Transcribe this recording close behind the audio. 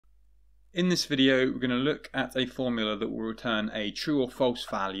In this video, we're going to look at a formula that will return a true or false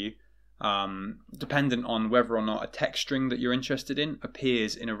value dependent on whether or not a text string that you're interested in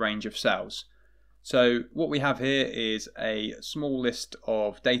appears in a range of cells. So what we have here is a small list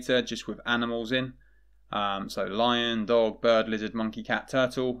of data just with animals in. So lion, dog, bird, lizard, monkey, cat,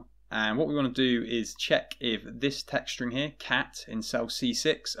 turtle. And what we want to do is check if this text string here, cat, in cell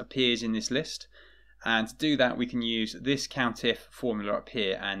C6 appears in this list. And to do that, we can use this COUNTIF formula up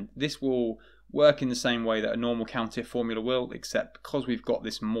here, and this will work in the same way that a normal COUNTIF formula will, except because we've got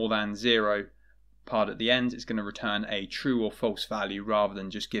this more than 0 part at the end, it's going to return a true or false value rather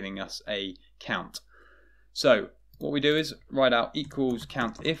than just giving us a count. So what we do is write out equals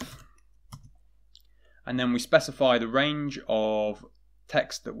COUNTIF, and then we specify the range of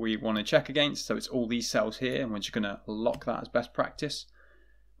text that we want to check against. So it's all these cells here, and we're just going to lock that as best practice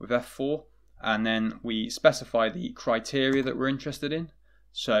with F4. And then we specify the criteria that we're interested in.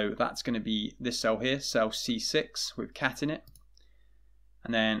 So that's going to be this cell here, cell C6 with cat in it.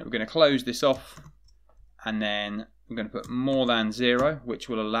 And then we're going to close this off, and then we're going to put more than 0, which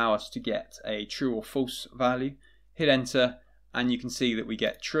will allow us to get a true or false value. Hit enter, and you can see that we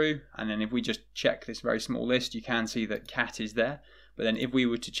get true. And then if we just check this very small list, you can see that cat is there. But then if we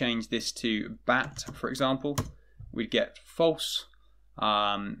were to change this to bat, for example, we'd get false.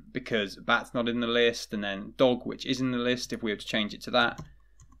 Because bat's not in the list, and then dog, which is in the list, if we were to change it to that,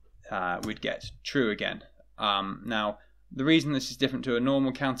 we'd get true again. Now, the reason this is different to a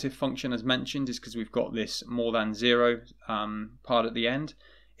normal COUNTIF function, as mentioned, is because we've got this more than 0 part at the end.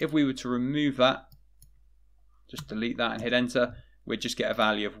 If we were to remove that, just delete that and hit enter, we'd just get a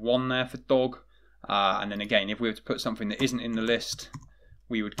value of 1 there for dog. And then again, if we were to put something that isn't in the list,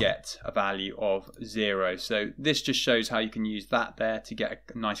 we would get a value of 0. So this just shows how you can use that there to get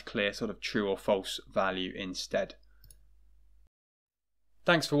a nice clear sort of true or false value instead.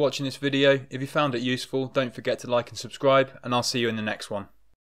 Thanks for watching this video. If you found it useful, don't forget to like and subscribe, and I'll see you in the next one.